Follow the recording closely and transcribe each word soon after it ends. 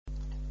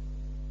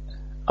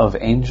Of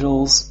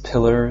Angels,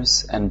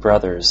 Pillars, and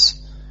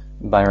Brothers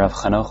by Rav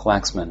Chanoch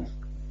Waxman.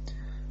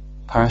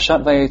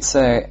 Parashat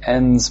Vayetze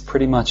ends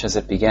pretty much as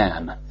it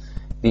began.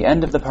 The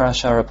end of the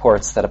parasha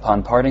reports that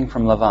upon parting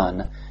from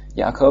Lavan,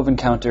 Yaakov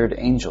encountered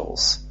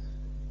angels.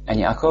 And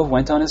Yaakov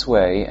went on his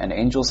way, and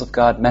angels of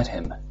God met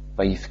him,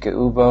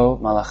 Vayifkeu bo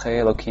malachei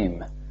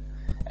Elokim.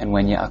 And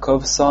when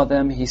Yaakov saw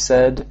them, he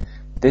said,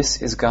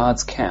 "This is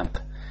God's camp."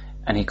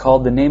 And he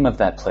called the name of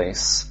that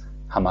place,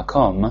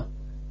 Hamakom,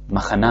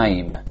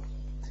 Machanaim.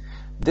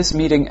 This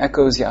meeting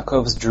echoes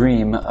Yaakov's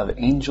dream of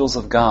angels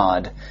of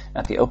God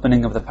at the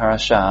opening of the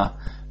parasha,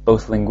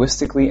 both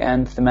linguistically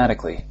and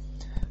thematically.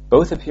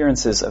 Both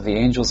appearances of the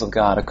angels of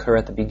God occur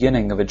at the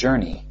beginning of a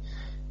journey.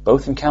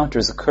 Both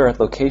encounters occur at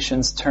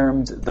locations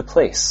termed the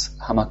place,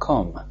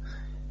 Hamakom.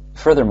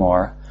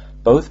 Furthermore,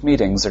 both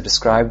meetings are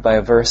described by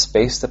a verse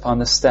based upon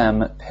the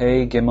stem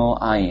Pei Gimel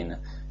Ayin,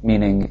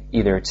 meaning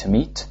either to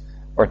meet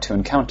or to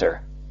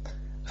encounter.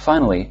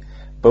 Finally,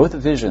 both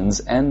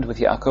visions end with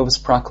Yaakov's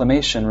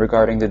proclamation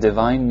regarding the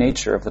divine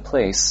nature of the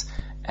place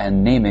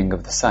and naming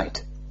of the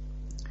site.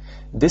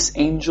 This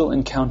angel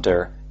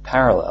encounter,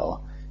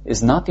 parallel,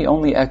 is not the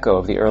only echo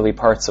of the early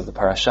parts of the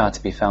parasha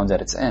to be found at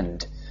its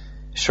end.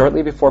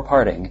 Shortly before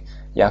parting,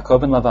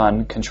 Yaakov and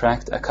Lavan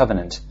contract a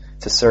covenant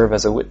to serve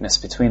as a witness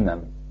between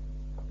them.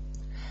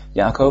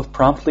 Yaakov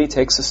promptly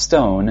takes a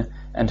stone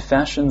and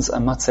fashions a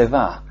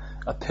matzeva,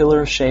 a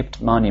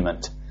pillar-shaped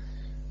monument.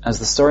 As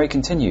the story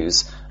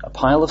continues, a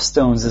pile of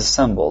stones is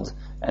assembled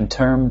and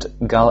termed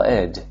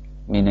Gal-ed,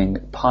 meaning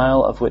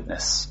pile of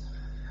witness.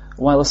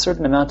 While a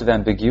certain amount of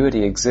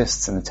ambiguity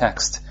exists in the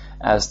text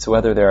as to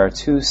whether there are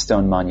two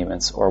stone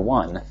monuments or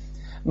one,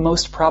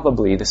 most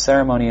probably the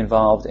ceremony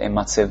involved a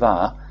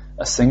matzeva,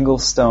 a single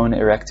stone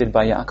erected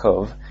by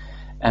Yaakov,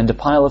 and a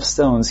pile of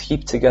stones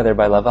heaped together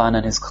by Lavan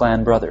and his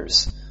clan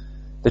brothers.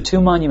 The two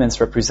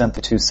monuments represent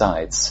the two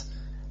sides.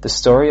 The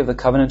story of the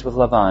covenant with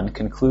Lavan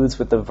concludes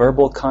with the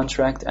verbal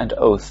contract and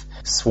oath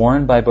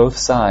sworn by both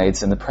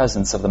sides in the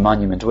presence of the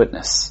monument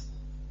witness.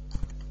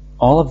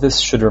 All of this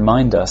should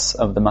remind us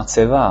of the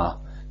matzeva,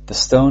 the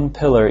stone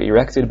pillar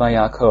erected by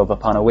Yaakov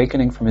upon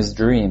awakening from his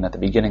dream at the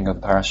beginning of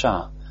the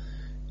parasha.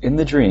 In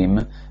the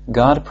dream,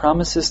 God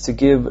promises to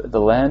give the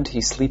land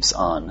he sleeps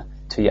on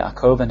to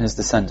Yaakov and his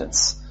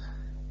descendants.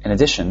 In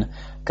addition,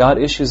 God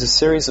issues a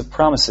series of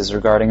promises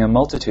regarding a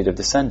multitude of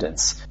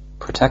descendants,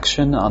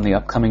 protection on the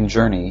upcoming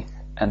journey,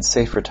 and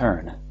safe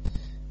return.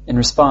 In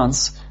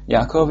response,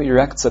 Yaakov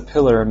erects a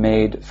pillar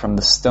made from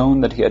the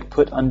stone that he had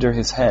put under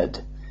his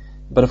head.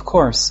 But of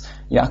course,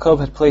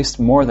 Yaakov had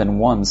placed more than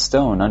one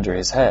stone under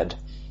his head.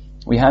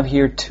 We have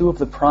here two of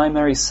the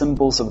primary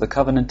symbols of the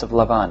covenant of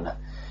Lavan.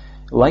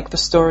 Like the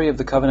story of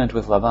the covenant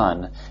with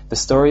Lavan, the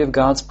story of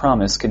God's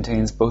promise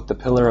contains both the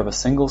pillar of a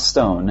single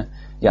stone,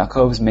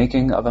 Yaakov's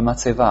making of a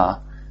matzeva,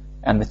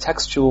 and the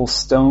textual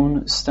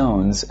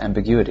stones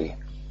ambiguity.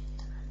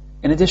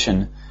 In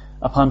addition,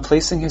 upon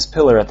placing his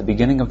pillar at the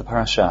beginning of the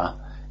parasha,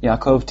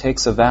 Yaakov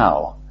takes a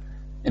vow.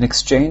 In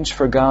exchange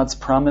for God's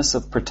promise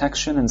of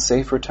protection and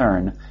safe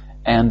return,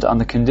 and on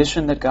the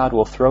condition that God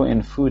will throw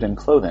in food and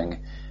clothing,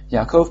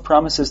 Yaakov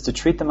promises to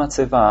treat the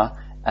matzeva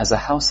as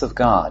a house of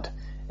God,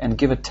 and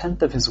give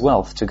 1/10 of his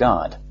wealth to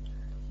God.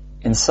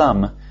 In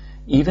sum,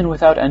 even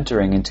without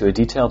entering into a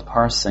detailed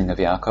parsing of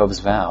Yaakov's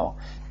vow,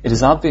 it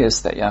is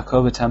obvious that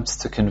Yaakov attempts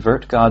to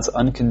convert God's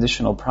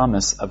unconditional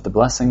promise of the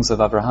blessings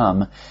of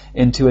Abraham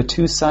into a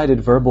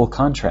two-sided verbal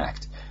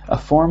contract, a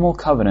formal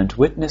covenant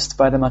witnessed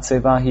by the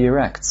matzeva he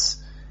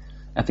erects.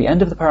 At the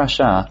end of the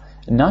parasha,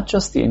 not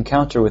just the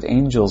encounter with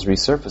angels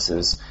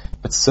resurfaces,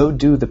 but so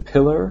do the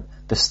pillar,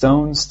 the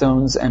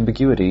stones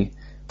ambiguity,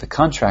 the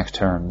contract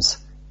terms,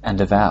 and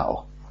a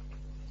vow.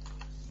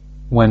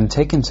 When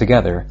taken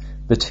together,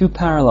 the two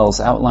parallels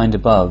outlined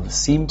above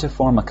seem to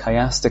form a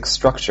chiastic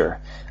structure,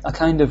 a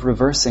kind of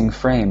reversing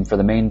frame for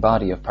the main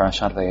body of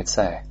Parashat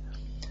Vayetze.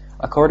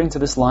 According to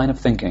this line of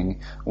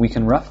thinking, we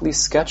can roughly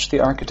sketch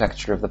the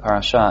architecture of the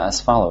parasha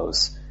as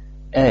follows.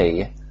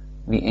 A.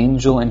 The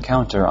angel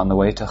encounter on the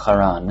way to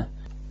Haran.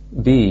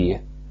 B.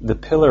 The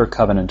pillar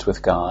covenant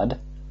with God.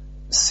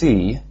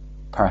 C.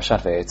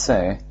 Parashat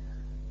Vayetze.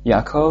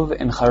 Yaakov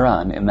in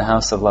Haran in the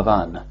house of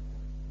Lavan.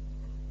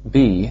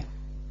 B.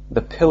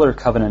 The pillar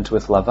covenant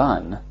with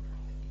Lavan.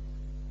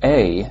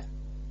 A.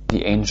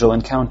 The angel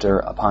encounter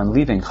upon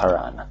leaving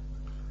Haran.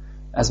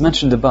 As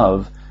mentioned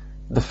above,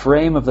 the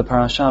frame of the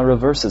parasha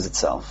reverses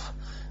itself.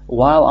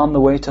 While on the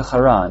way to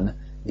Haran,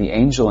 the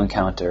angel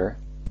encounter,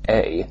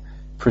 A,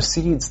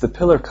 precedes the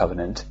pillar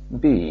covenant,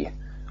 B.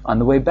 On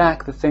the way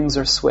back, the things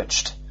are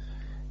switched.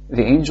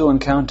 The angel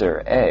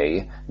encounter,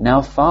 A,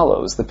 now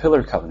follows the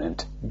pillar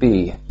covenant,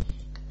 B.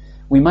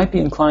 We might be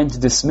inclined to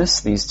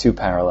dismiss these two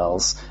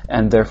parallels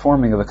and their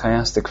forming of a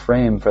chiastic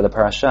frame for the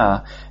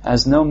parasha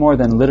as no more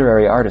than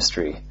literary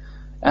artistry.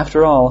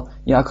 After all,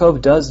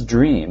 Yaakov does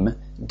dream,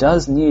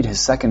 does need his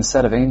second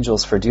set of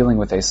angels for dealing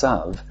with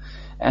Esav,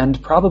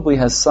 and probably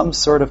has some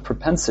sort of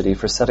propensity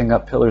for setting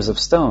up pillars of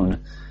stone.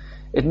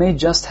 It may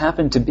just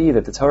happen to be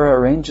that the Torah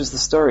arranges the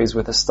stories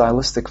with a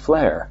stylistic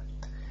flair.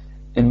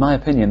 In my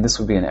opinion, this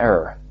would be an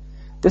error.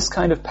 This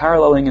kind of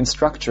paralleling and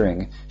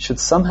structuring should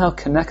somehow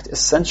connect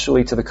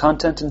essentially to the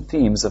content and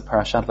themes of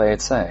Parashat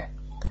Vayetze.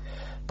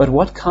 But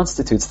what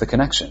constitutes the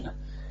connection?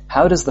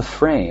 How does the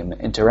frame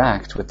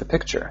interact with the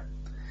picture?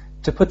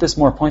 To put this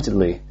more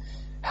pointedly,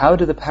 how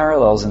do the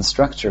parallels in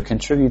structure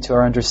contribute to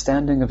our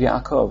understanding of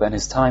Yaakov and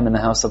his time in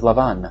the house of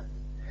Lavan?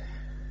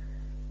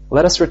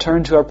 Let us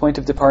return to our point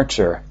of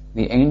departure,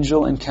 the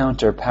angel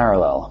encounter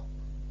parallel.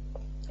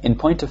 In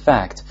point of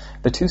fact,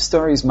 the two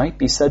stories might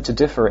be said to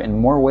differ in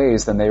more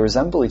ways than they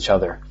resemble each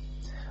other.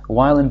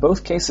 While in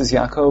both cases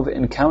Yaakov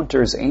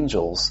encounters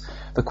angels,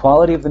 the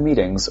quality of the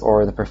meetings,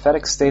 or the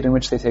prophetic state in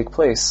which they take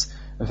place,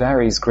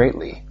 varies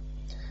greatly.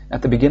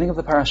 At the beginning of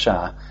the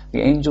parasha,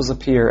 the angels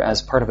appear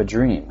as part of a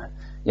dream.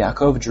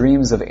 Yaakov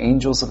dreams of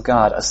angels of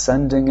God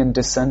ascending and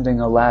descending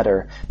a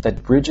ladder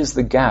that bridges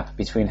the gap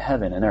between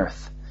heaven and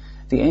earth.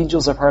 The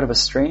angels are part of a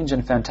strange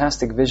and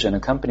fantastic vision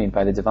accompanied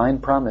by the divine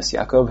promise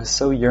Yaakov has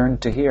so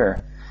yearned to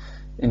hear.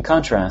 In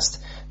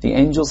contrast, the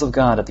angels of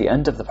God at the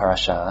end of the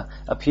parasha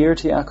appear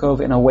to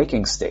Yaakov in a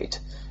waking state,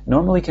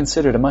 normally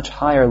considered a much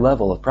higher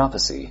level of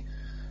prophecy.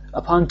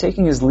 Upon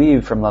taking his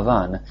leave from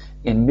Lavan,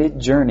 in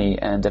mid-journey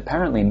and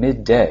apparently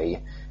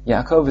mid-day,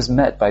 Yaakov is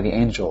met by the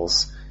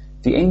angels.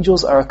 The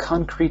angels are a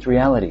concrete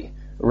reality,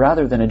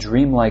 rather than a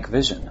dreamlike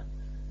vision.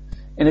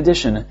 In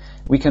addition,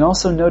 we can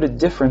also note a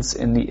difference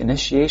in the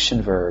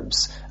initiation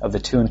verbs of the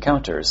two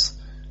encounters.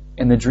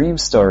 In the dream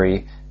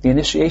story, the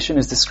initiation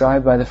is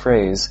described by the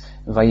phrase,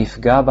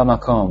 Vayifga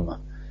bamakom.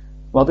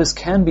 While this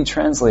can be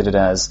translated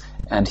as,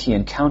 and he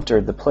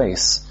encountered the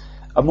place,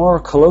 a more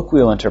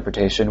colloquial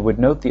interpretation would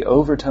note the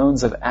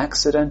overtones of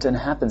accident and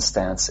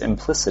happenstance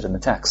implicit in the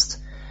text.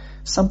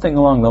 Something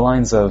along the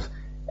lines of,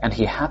 and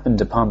he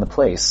happened upon the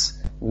place,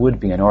 would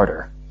be in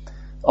order.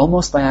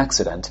 Almost by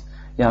accident,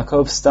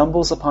 Yaakov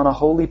stumbles upon a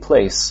holy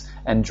place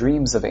and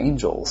dreams of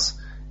angels.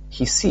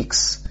 He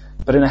seeks,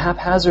 but in a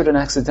haphazard and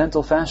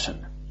accidental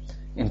fashion.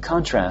 In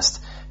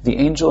contrast, the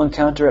angel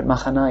encounter at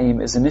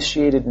Machanaim is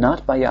initiated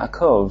not by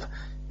Yaakov,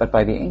 but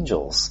by the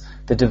angels,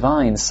 the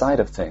divine side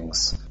of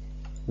things.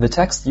 The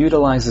text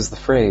utilizes the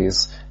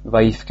phrase,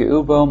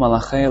 Vayifkeu bo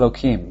malachei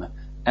Elokim,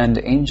 and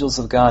angels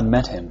of God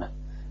met him.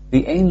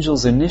 The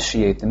angels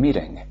initiate the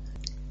meeting.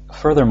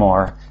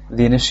 Furthermore,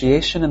 the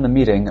initiation and the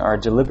meeting are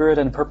deliberate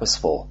and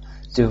purposeful,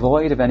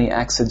 devoid of any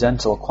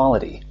accidental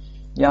quality.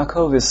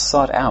 Yaakov is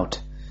sought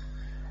out.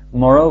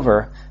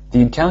 Moreover,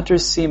 the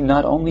encounters seem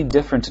not only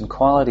different in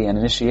quality and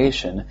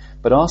initiation,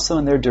 but also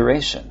in their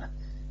duration.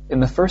 In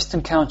the first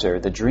encounter,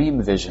 the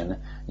dream vision,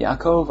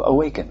 Yaakov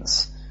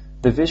awakens.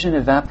 The vision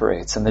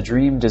evaporates and the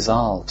dream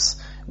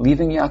dissolves,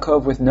 leaving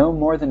Yaakov with no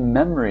more than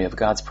memory of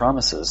God's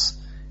promises.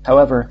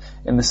 However,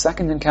 in the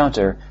second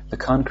encounter, the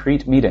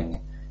concrete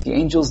meeting, the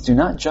angels do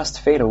not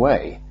just fade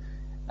away.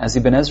 As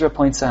Ibn Ezra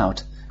points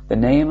out, the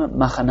name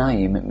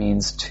Machanaim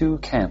means two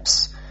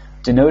camps,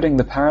 denoting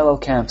the parallel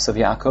camps of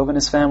Yaakov and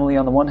his family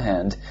on the one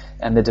hand,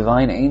 and the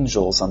divine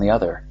angels on the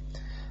other.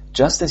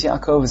 Just as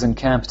Yaakov is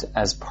encamped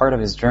as part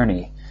of his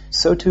journey,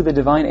 so too the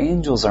divine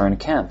angels are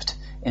encamped,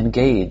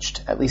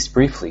 engaged, at least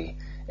briefly,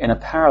 in a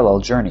parallel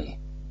journey.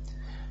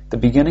 The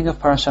beginning of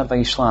Parashat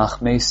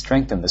Vayishlach may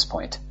strengthen this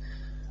point.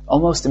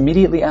 Almost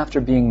immediately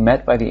after being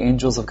met by the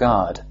angels of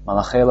God,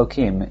 Malachei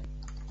Elokim,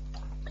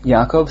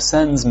 Yaakov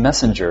sends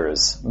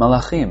messengers,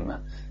 Malachim,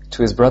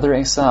 to his brother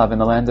Esav in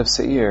the land of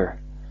Seir.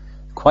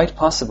 Quite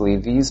possibly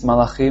these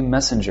Malachim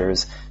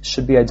messengers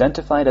should be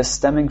identified as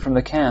stemming from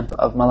the camp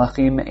of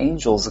Malachim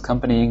angels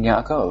accompanying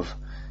Yaakov.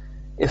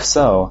 If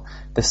so,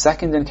 the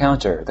second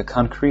encounter, the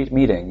concrete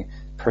meeting,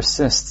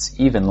 persists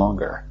even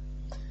longer.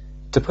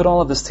 To put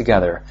all of this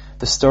together,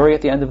 the story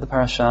at the end of the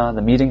parasha,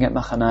 the meeting at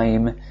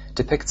Machanaim,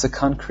 depicts a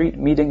concrete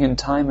meeting in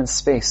time and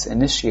space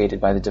initiated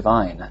by the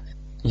divine.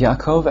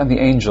 Yaakov and the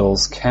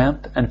angels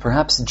camp and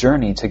perhaps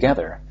journey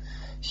together.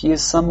 He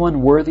is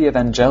someone worthy of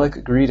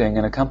angelic greeting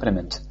and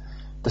accompaniment.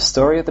 The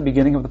story at the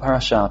beginning of the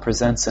parasha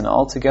presents an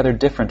altogether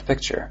different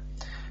picture.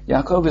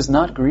 Yaakov is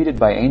not greeted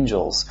by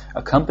angels,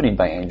 accompanied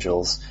by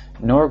angels,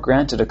 nor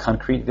granted a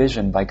concrete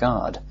vision by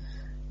God.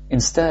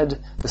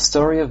 Instead, the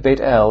story of Beit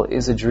El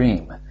is a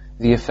dream,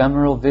 the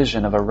ephemeral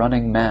vision of a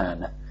running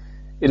man.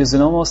 It is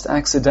an almost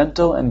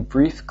accidental and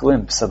brief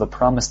glimpse of a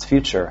promised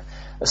future,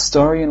 a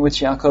story in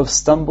which Yaakov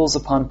stumbles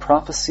upon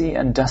prophecy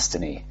and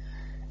destiny.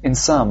 In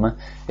sum,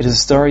 it is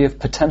a story of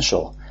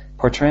potential,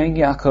 portraying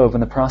Yaakov in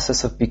the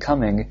process of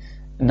becoming,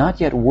 not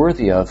yet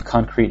worthy of,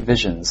 concrete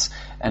visions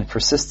and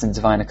persistent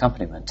divine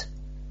accompaniment.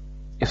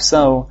 If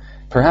so,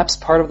 perhaps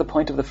part of the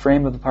point of the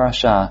frame of the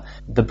parasha,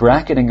 the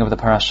bracketing of the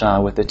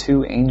parasha with the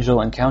two angel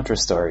encounter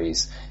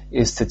stories,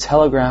 is to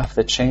telegraph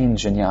the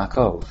change in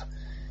Yaakov.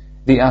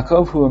 The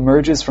Yaakov who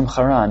emerges from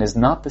Haran is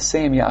not the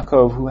same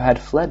Yaakov who had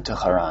fled to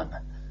Haran.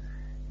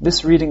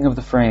 This reading of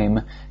the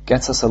frame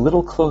gets us a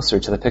little closer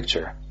to the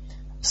picture.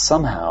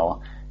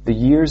 Somehow, the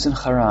years in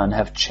Haran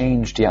have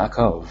changed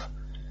Yaakov.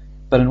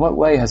 But in what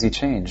way has he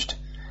changed?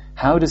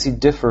 How does he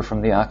differ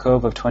from the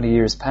Yaakov of 20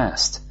 years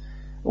past?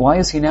 Why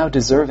is he now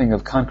deserving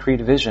of concrete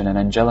vision and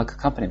angelic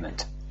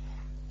accompaniment?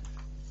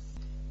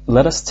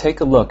 Let us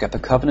take a look at the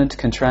covenant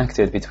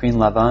contracted between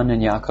Lavan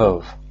and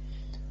Yaakov.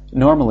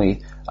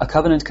 Normally, a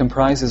covenant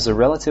comprises a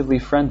relatively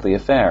friendly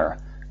affair,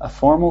 a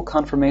formal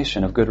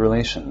confirmation of good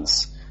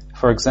relations.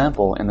 For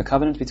example, in the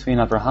covenant between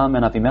Abraham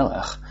and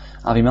Avimelech,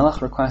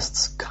 Avimelech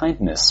requests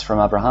kindness from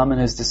Abraham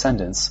and his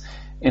descendants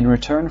in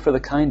return for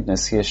the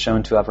kindness he has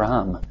shown to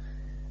Abraham.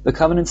 The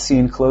covenant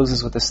scene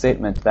closes with the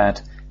statement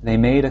that they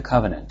made a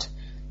covenant,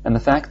 and the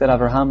fact that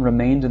Abraham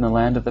remained in the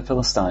land of the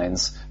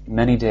Philistines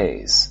many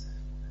days.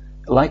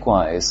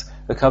 Likewise,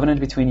 the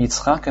covenant between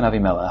Yitzchak and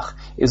Avimelech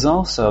is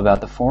also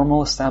about the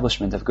formal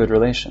establishment of good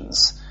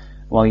relations.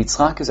 While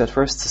Yitzchak is at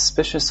first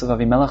suspicious of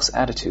Avimelech's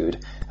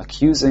attitude,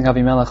 accusing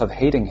Avimelech of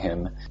hating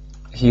him,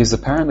 he is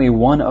apparently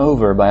won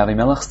over by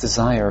Avimelech's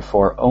desire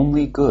for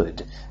only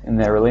good in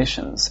their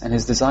relations and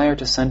his desire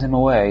to send him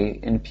away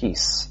in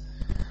peace.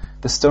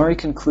 The story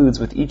concludes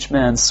with each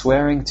man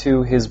swearing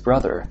to his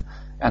brother,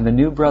 and the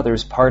new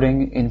brothers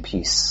parting in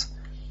peace.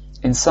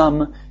 In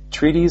sum,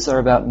 treaties are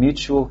about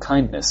mutual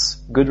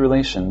kindness, good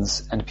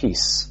relations, and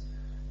peace.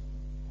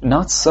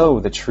 Not so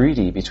the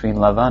treaty between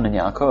Lavan and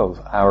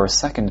Yaakov, our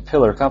second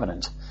pillar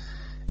covenant.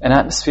 An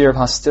atmosphere of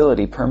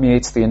hostility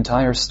permeates the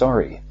entire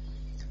story.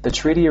 The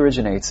treaty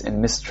originates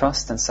in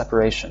mistrust and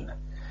separation.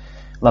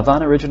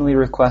 Lavan originally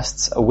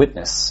requests a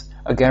witness,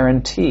 a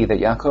guarantee that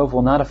Yaakov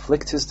will not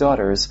afflict his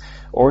daughters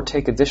or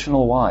take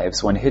additional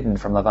wives when hidden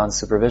from Lavan's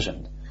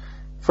supervision.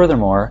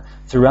 Furthermore,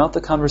 throughout the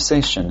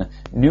conversation,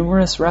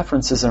 numerous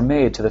references are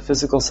made to the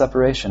physical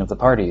separation of the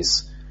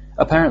parties.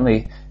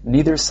 Apparently,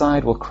 neither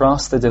side will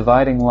cross the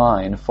dividing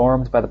line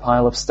formed by the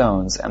pile of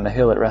stones and the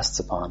hill it rests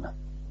upon.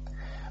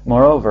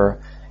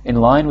 Moreover, in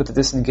line with the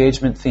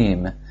disengagement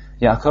theme,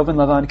 Yaakov and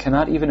Lavan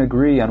cannot even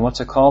agree on what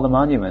to call the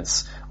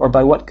monuments or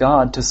by what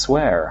god to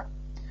swear.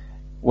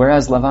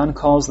 Whereas Lavan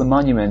calls the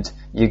monument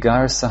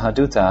Yigar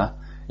Sahaduta,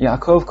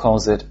 Yaakov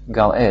calls it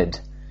Gal-ed.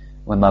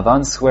 When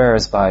Lavan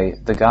swears by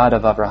the God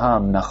of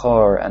Abraham,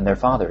 Nachor, and their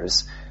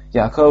fathers,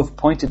 Yaakov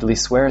pointedly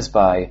swears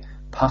by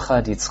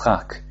Pachad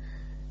Yitzchak.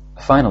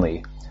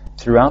 Finally,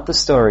 throughout the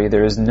story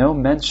there is no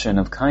mention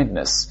of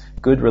kindness,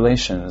 good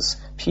relations,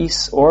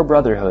 peace, or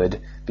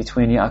brotherhood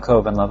between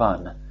Yaakov and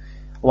Lavan.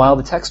 While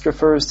the text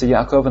refers to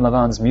Yaakov and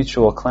Lavan's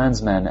mutual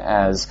clansmen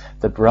as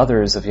the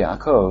brothers of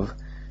Yaakov,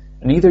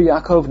 neither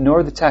Yaakov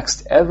nor the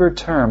text ever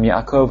term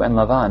Yaakov and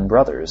Lavan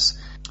brothers.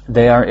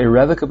 They are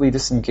irrevocably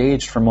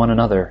disengaged from one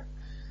another.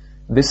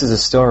 This is a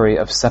story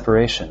of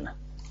separation.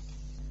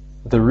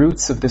 The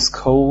roots of this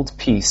cold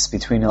peace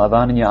between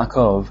Lavan and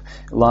Yaakov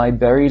lie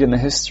buried in the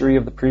history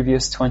of the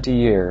previous 20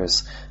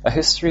 years, a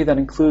history that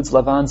includes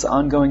Lavan's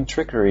ongoing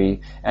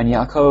trickery and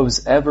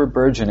Yaakov's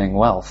ever-burgeoning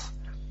wealth.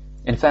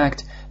 In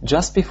fact,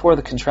 just before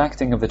the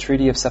contracting of the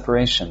Treaty of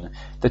Separation,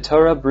 the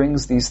Torah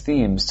brings these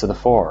themes to the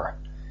fore.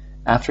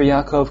 After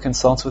Yaakov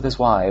consults with his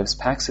wives,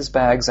 packs his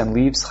bags, and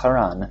leaves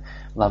Haran,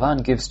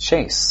 Lavan gives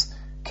chase,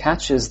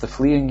 catches the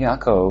fleeing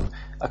Yaakov,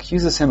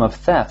 accuses him of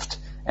theft,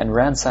 and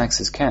ransacks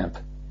his camp.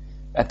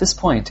 At this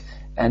point,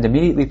 and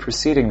immediately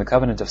preceding the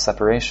covenant of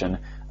separation,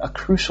 a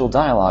crucial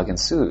dialogue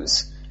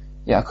ensues.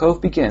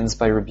 Yaakov begins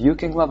by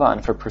rebuking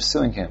Lavan for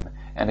pursuing him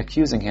and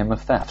accusing him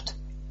of theft.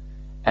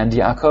 And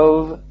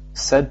Yaakov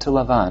said to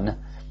Lavan,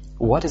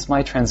 "What is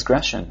my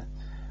transgression?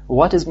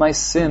 What is my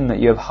sin that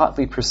you have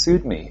hotly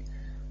pursued me?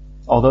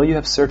 Although you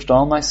have searched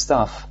all my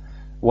stuff,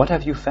 what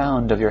have you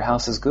found of your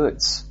house's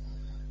goods?"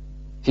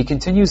 He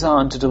continues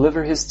on to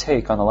deliver his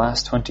take on the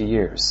last 20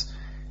 years.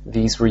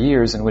 These were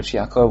years in which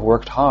Yaakov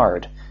worked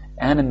hard,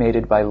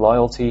 animated by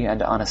loyalty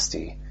and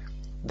honesty.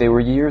 They were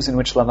years in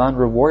which Lavan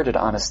rewarded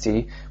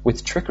honesty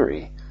with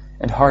trickery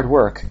and hard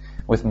work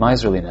with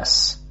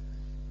miserliness.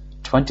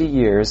 20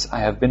 years I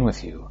have been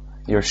with you.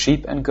 Your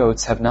sheep and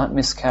goats have not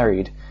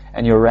miscarried,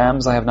 and your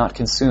rams I have not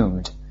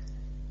consumed.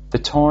 The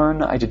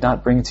torn I did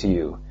not bring to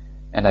you,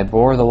 and I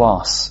bore the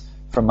loss.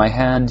 From my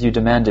hand you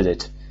demanded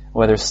it,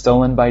 whether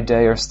stolen by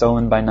day or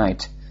stolen by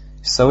night.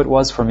 So it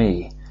was for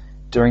me.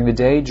 During the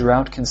day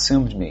drought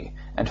consumed me,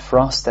 and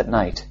frost at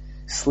night.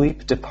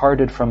 Sleep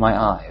departed from my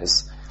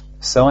eyes.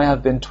 So I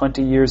have been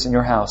 20 years in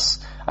your house.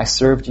 I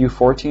served you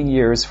 14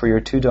 years for your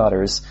 2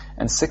 daughters,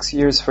 and 6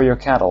 years for your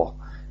cattle,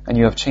 and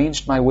you have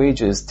changed my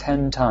wages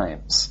 10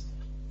 times.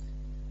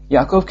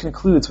 Yaakov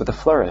concludes with a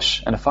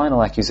flourish and a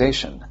final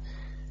accusation.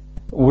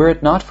 Were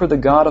it not for the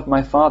God of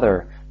my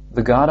father,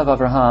 the God of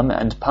Abraham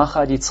and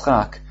Pachad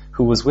Yitzchak,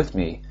 who was with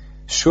me,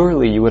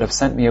 surely you would have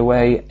sent me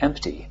away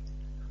empty.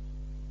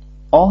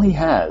 All he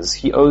has,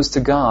 he owes to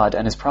God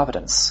and his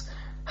providence.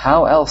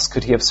 How else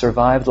could he have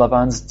survived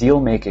Lavan's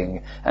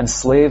deal-making and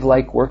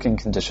slave-like working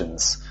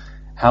conditions?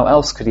 How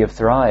else could he have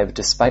thrived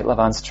despite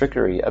Lavan's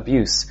trickery,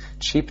 abuse,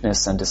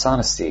 cheapness, and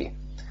dishonesty?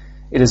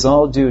 It is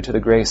all due to the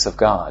grace of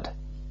God.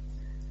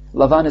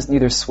 Lavan is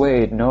neither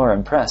swayed nor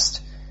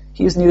impressed.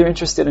 He is neither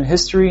interested in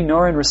history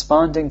nor in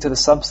responding to the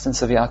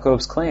substance of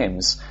Yaakov's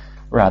claims.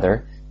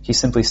 Rather, he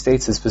simply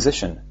states his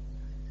position.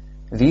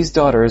 These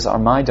daughters are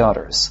my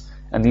daughters,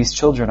 and these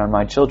children are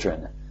my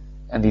children,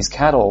 and these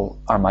cattle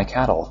are my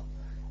cattle,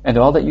 and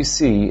all that you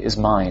see is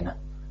mine.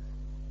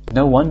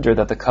 No wonder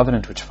that the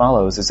covenant which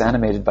follows is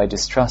animated by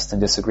distrust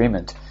and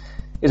disagreement.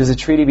 It is a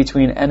treaty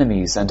between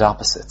enemies and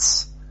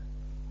opposites.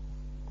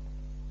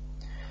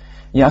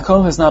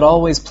 Yaakov has not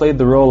always played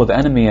the role of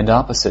enemy and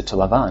opposite to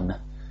Lavan.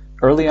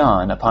 Early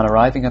on, upon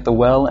arriving at the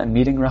well and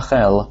meeting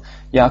Rachel,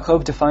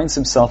 Yaakov defines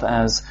himself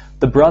as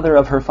the brother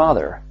of her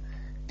father.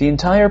 The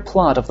entire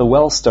plot of the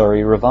well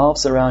story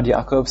revolves around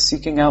Yaakov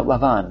seeking out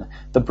Lavan,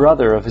 the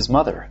brother of his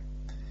mother.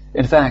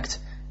 In fact,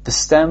 the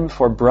stem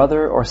for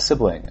brother or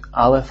sibling,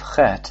 Aleph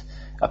Chet,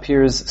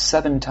 appears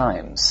 7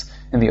 times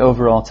in the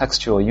overall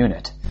textual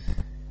unit.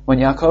 When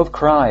Yaakov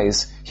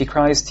cries, he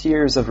cries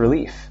tears of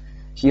relief.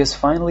 He has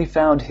finally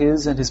found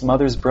his and his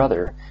mother's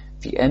brother,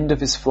 the end of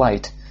his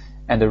flight,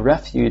 and a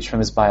refuge from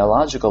his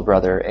biological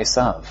brother,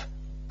 Esav.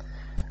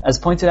 As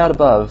pointed out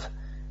above,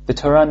 the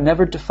Torah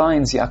never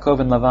defines Yaakov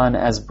and Lavan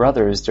as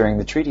brothers during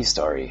the treaty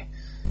story.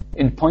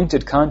 In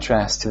pointed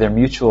contrast to their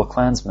mutual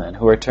clansmen,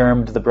 who are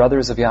termed the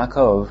brothers of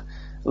Yaakov,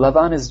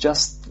 Lavan is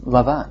just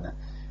Lavan,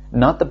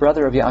 not the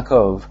brother of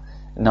Yaakov,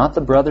 not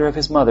the brother of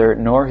his mother,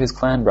 nor his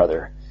clan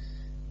brother.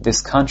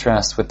 This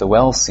contrast with the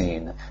well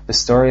scene, the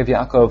story of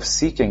Yaakov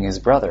seeking his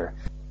brother,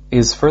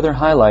 is further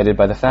highlighted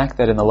by the fact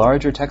that in the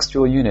larger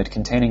textual unit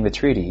containing the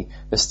treaty,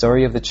 the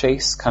story of the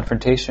chase,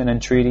 confrontation,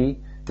 and treaty,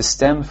 the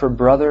stem for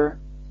brother,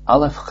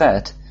 Aleph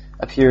Chet,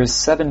 appears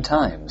 7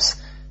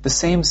 times, the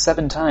same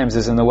 7 times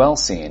as in the well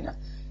scene.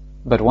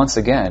 But once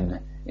again,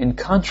 in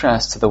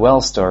contrast to the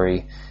well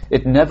story,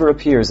 it never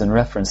appears in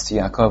reference to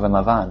Yaakov and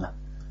Lavan.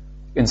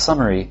 In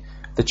summary,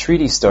 the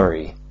treaty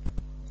story,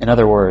 in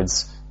other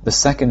words, the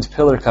second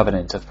pillar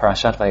covenant of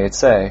Parashat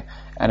Vayetze,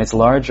 and its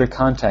larger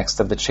context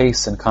of the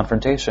chase and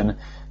confrontation,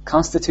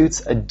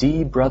 constitutes a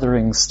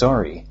de-brothering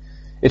story.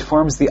 It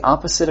forms the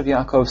opposite of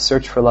Yaakov's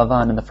search for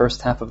Lavan in the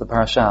first half of the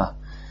parasha.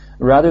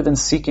 Rather than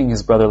seeking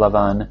his brother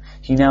Lavan,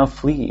 he now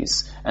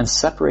flees and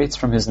separates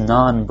from his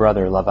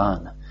non-brother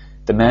Lavan.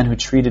 The man who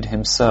treated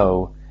him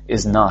so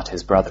is not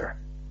his brother.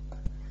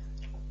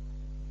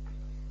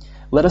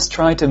 Let us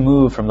try to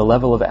move from the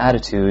level of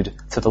attitude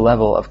to the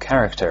level of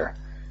character.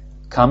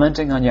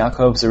 Commenting on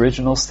Yaakov's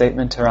original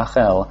statement to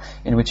Rachel,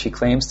 in which he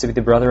claims to be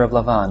the brother of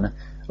Lavan,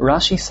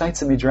 Rashi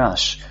cites a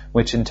midrash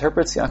which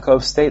interprets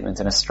Yaakov's statement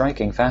in a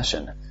striking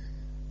fashion.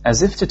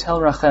 As if to tell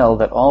Rachel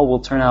that all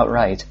will turn out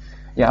right,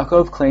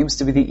 Yaakov claims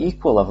to be the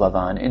equal of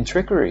Lavan in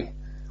trickery,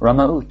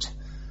 Ramaut.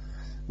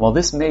 While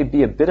this may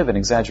be a bit of an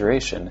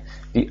exaggeration,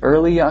 the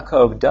early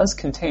Yaakov does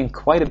contain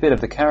quite a bit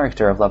of the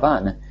character of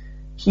Lavan.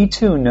 He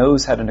too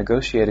knows how to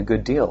negotiate a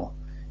good deal.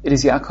 It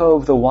is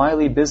Yaakov, the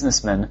wily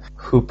businessman,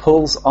 who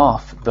pulls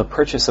off the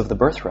purchase of the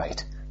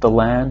birthright, the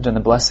land and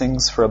the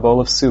blessings for a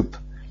bowl of soup.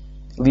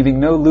 Leaving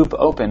no loop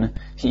open,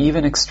 he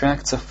even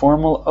extracts a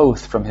formal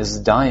oath from his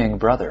dying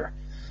brother.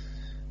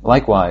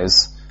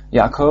 Likewise,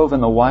 Yaakov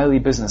and the wily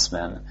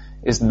businessman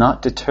is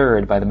not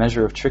deterred by the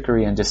measure of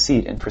trickery and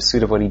deceit in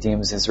pursuit of what he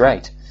deems is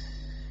right.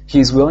 He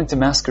is willing to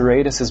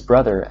masquerade as his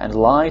brother and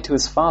lie to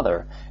his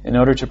father in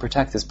order to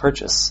protect his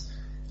purchase.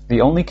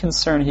 The only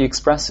concern he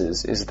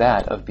expresses is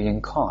that of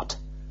being caught.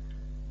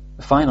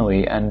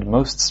 Finally, and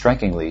most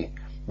strikingly,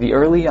 the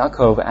early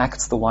Yaakov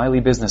acts the wily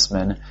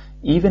businessman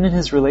even in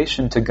his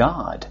relation to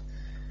God.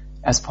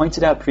 As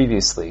pointed out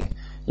previously,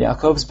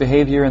 Yaakov's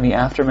behavior in the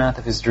aftermath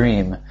of his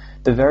dream,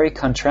 the very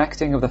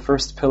contracting of the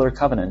first pillar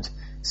covenant,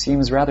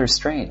 seems rather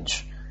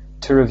strange.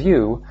 To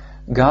review,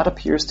 God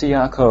appears to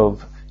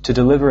Yaakov to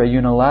deliver a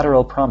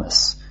unilateral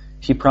promise.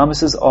 He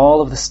promises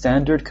all of the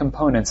standard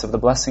components of the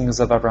blessings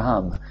of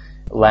Abraham,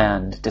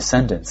 land,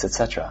 descendants,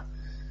 etc.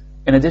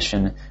 In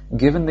addition,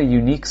 given the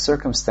unique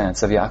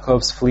circumstance of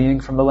Yaakov's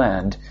fleeing from the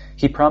land,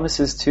 he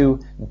promises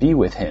to be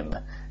with him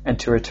and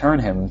to return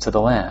him to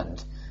the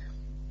land.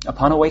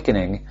 Upon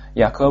awakening,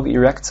 Yaakov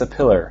erects a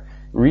pillar,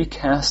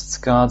 recasts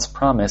God's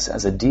promise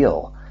as a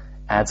deal,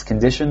 adds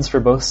conditions for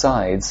both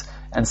sides,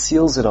 and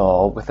seals it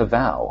all with a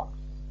vow.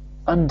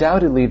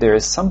 Undoubtedly, there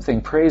is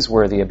something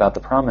praiseworthy about the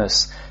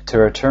promise to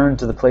return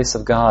to the place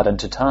of God and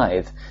to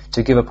tithe,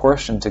 to give a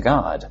portion to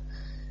God.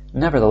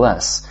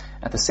 Nevertheless,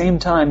 at the same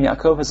time,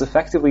 Yaakov has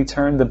effectively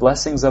turned the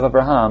blessings of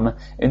Abraham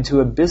into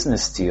a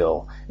business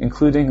deal,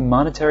 including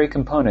monetary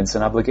components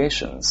and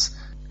obligations.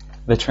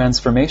 The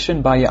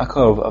transformation by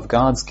Yaakov of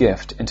God's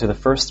gift into the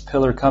first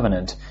pillar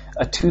covenant,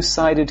 a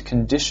two-sided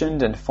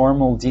conditioned and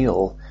formal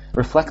deal,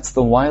 reflects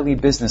the wily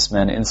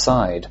businessman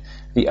inside,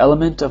 the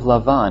element of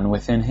Lavan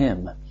within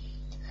him.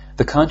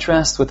 The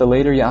contrast with the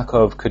later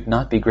Yaakov could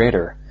not be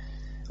greater.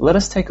 Let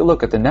us take a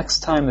look at the next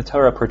time the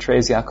Torah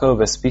portrays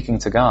Yaakov as speaking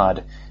to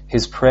God,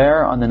 his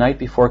prayer on the night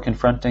before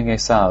confronting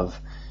Esav.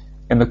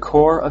 In the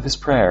core of his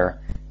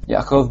prayer,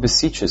 Yaakov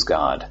beseeches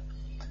God,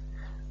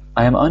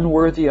 I am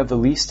unworthy of the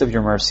least of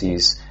your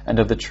mercies, and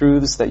of the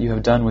truths that you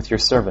have done with your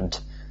servant.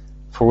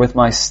 For with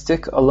my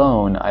stick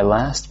alone I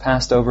last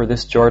passed over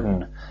this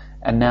Jordan,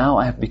 and now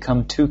I have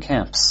become 2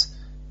 camps.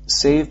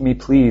 Save me,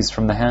 please,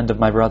 from the hand of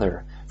my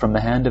brother, from the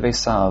hand of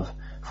Esav,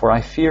 for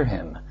I fear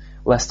him,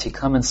 lest he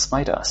come and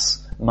smite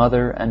us,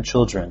 mother and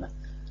children.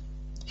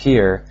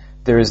 Here,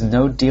 there is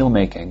no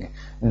deal-making,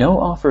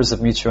 no offers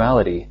of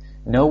mutuality,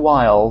 no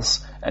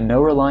wiles, and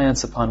no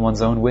reliance upon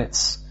one's own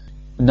wits.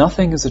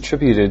 Nothing is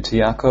attributed to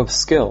Yaakov's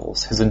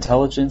skills, his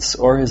intelligence,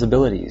 or his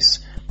abilities.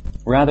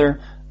 Rather,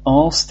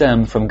 all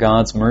stem from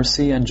God's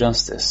mercy and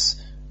justice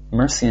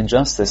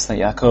that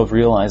Yaakov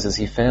realizes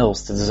he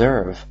fails to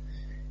deserve.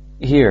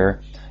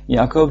 Here,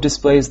 Yaakov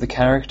displays the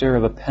character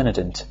of a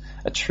penitent,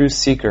 a true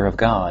seeker of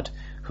God,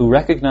 who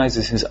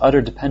recognizes his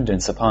utter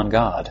dependence upon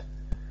God.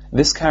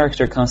 This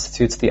character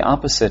constitutes the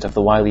opposite of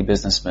the wily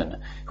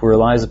businessman, who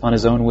relies upon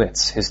his own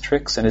wits, his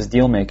tricks, and his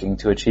deal-making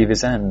to achieve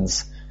his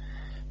ends.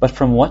 But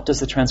from what does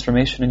the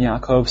transformation in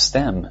Yaakov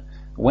stem?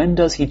 When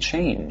does he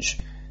change?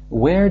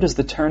 Where does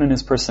the turn in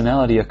his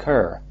personality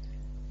occur?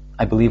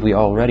 I believe we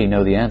already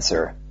know the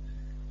answer.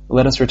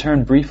 Let us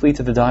return briefly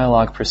to the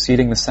dialogue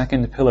preceding the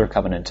second pillar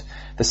covenant,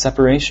 the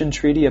separation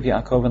treaty of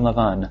Yaakov and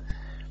Lavan.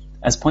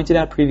 As pointed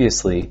out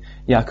previously,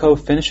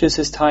 Yaakov finishes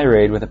his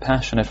tirade with a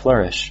passionate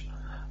flourish.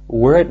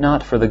 Were it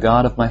not for the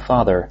God of my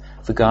father,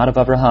 the God of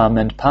Abraham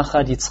and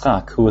Pachad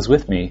Yitzchak, who was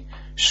with me,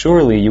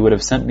 surely you would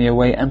have sent me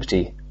away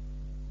empty.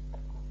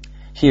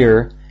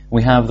 Here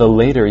we have the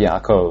later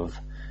Yaakov.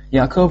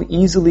 Yaakov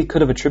easily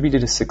could have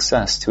attributed his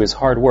success to his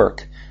hard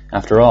work.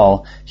 After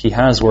all, he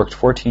has worked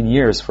 14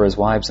 years for his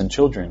wives and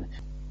children.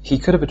 He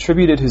could have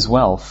attributed his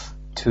wealth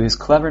to his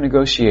clever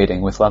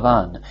negotiating with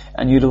Lavan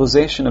and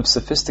utilization of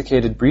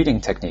sophisticated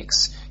breeding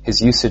techniques,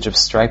 his usage of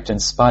striped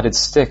and spotted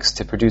sticks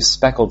to produce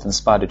speckled and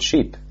spotted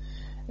sheep.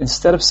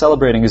 Instead of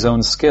celebrating his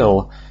own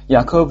skill,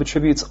 Yaakov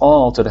attributes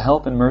all to the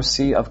help and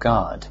mercy of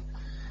God.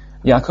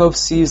 Yaakov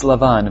sees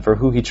Lavan for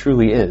who he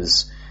truly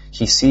is.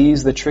 He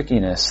sees the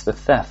trickiness, the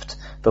theft,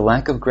 the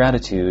lack of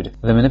gratitude,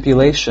 the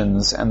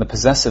manipulations, and the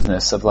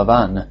possessiveness of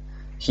Lavan.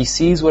 He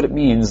sees what it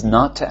means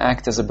not to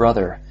act as a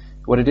brother,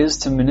 what it is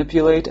to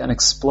manipulate and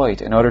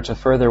exploit in order to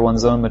further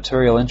one's own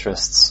material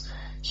interests.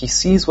 He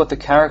sees what the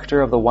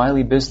character of the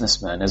wily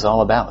businessman is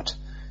all about.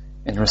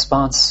 In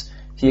response,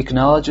 he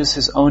acknowledges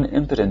his own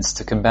impotence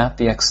to combat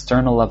the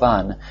external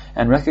Lavan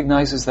and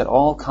recognizes that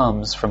all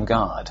comes from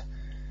God.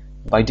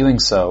 By doing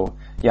so,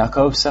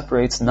 Yaakov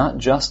separates not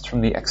just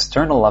from the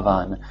external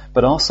Lavan,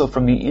 but also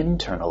from the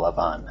internal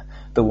Lavan,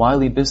 the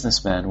wily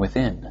businessman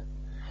within.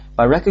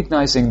 By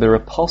recognizing the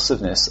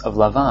repulsiveness of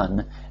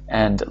Lavan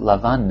and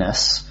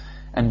Lavanness,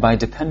 and by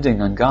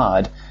depending on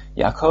God,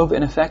 Yaakov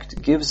in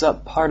effect gives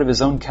up part of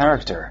his own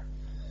character.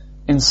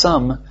 In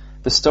sum,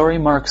 the story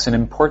marks an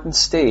important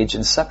stage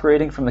in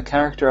separating from the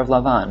character of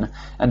Lavan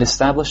and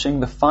establishing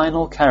the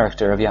final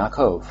character of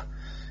Yaakov.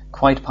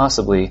 Quite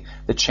possibly,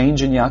 the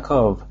change in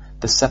Yaakov,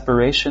 the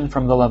separation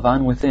from the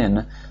Lavan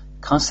within,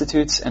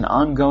 constitutes an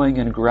ongoing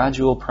and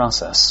gradual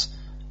process.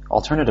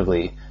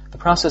 Alternatively, the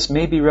process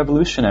may be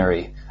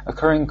revolutionary,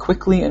 occurring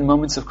quickly in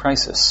moments of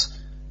crisis.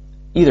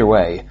 Either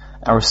way,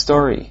 our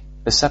story,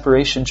 the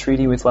separation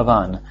treaty with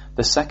Lavan,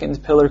 the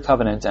second pillar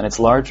covenant and its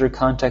larger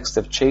context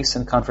of chase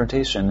and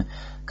confrontation,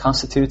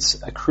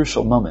 constitutes a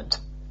crucial moment.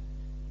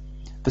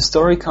 The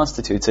story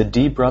constitutes a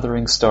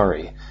de-brothering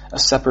story, a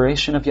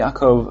separation of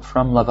Yaakov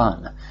from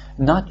Lavan,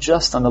 not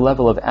just on the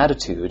level of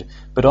attitude,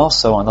 but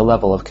also on the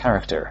level of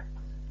character.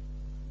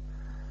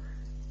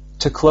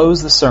 To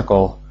close the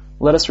circle,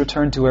 let us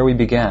return to where we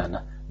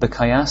began, the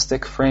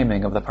chiastic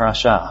framing of the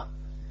parasha.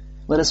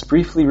 Let us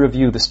briefly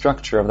review the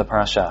structure of the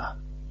parasha.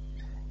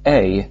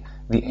 A.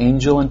 The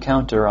angel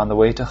encounter on the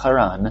way to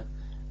Haran.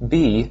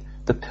 B.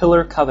 The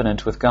pillar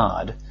covenant with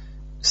God.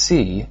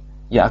 C.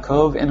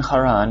 Yaakov in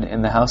Haran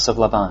in the house of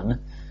Lavan.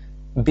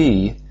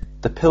 B.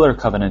 The pillar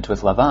covenant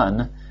with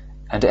Lavan.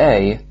 And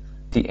A.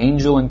 The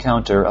angel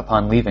encounter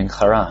upon leaving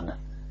Haran.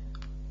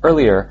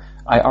 Earlier,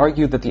 I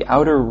argued that the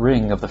outer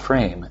ring of the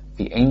frame,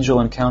 the angel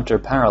encounter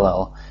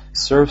parallel,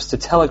 serves to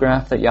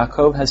telegraph that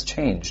Yaakov has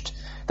changed,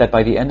 that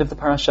by the end of the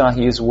parasha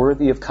he is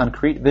worthy of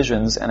concrete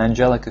visions and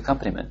angelic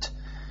accompaniment.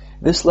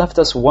 This left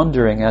us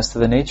wondering as to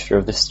the nature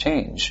of this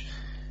change.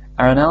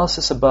 Our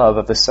analysis above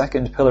of the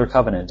second pillar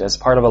covenant as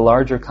part of a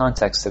larger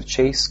context of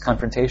chase,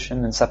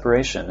 confrontation, and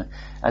separation,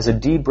 as a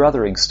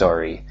de-brothering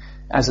story,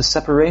 as a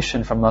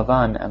separation from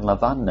Lavan and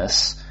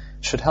Lavanness,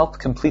 should help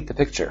complete the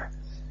picture.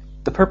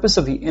 The purpose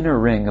of the inner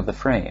ring of the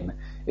frame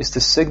is to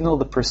signal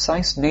the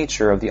precise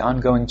nature of the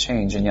ongoing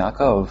change in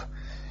Yaakov.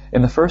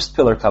 In the first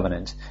pillar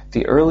covenant,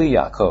 the early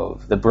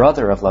Yaakov, the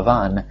brother of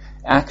Lavan,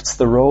 acts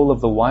the role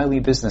of the wily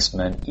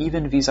businessman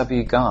even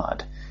vis-à-vis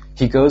God.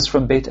 He goes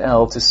from Beit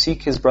El to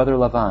seek his brother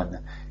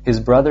Lavan,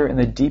 his brother in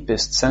the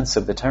deepest sense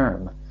of the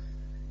term.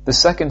 The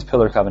second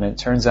pillar covenant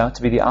turns out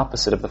to be the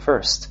opposite of the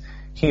first.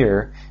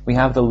 Here, we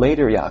have the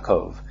later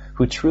Yaakov,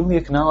 who truly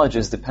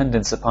acknowledges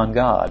dependence upon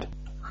God,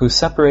 who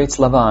separates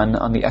Lavan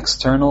on the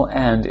external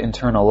and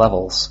internal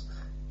levels.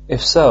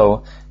 If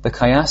so, the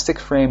chiastic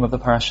frame of the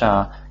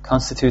parasha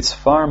constitutes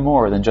far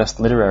more than just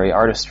literary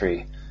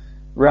artistry.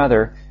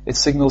 Rather, it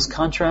signals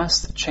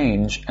contrast,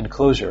 change, and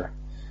closure.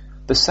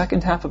 The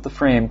second half of the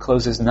frame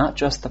closes not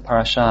just the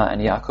parasha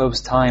and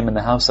Yaakov's time in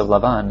the house of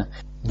Lavan,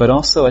 but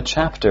also a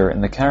chapter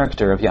in the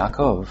character of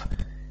Yaakov.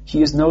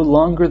 He is no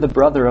longer the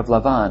brother of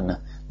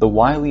Lavan, the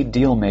wily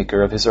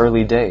deal-maker of his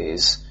early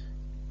days.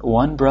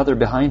 One brother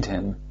behind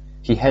him,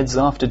 he heads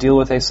off to deal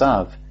with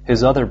Esav,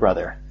 his other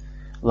brother,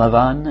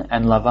 Lavan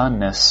and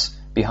Lavanness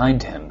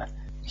behind him.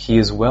 He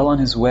is well on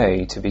his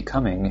way to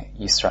becoming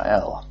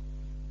Yisrael.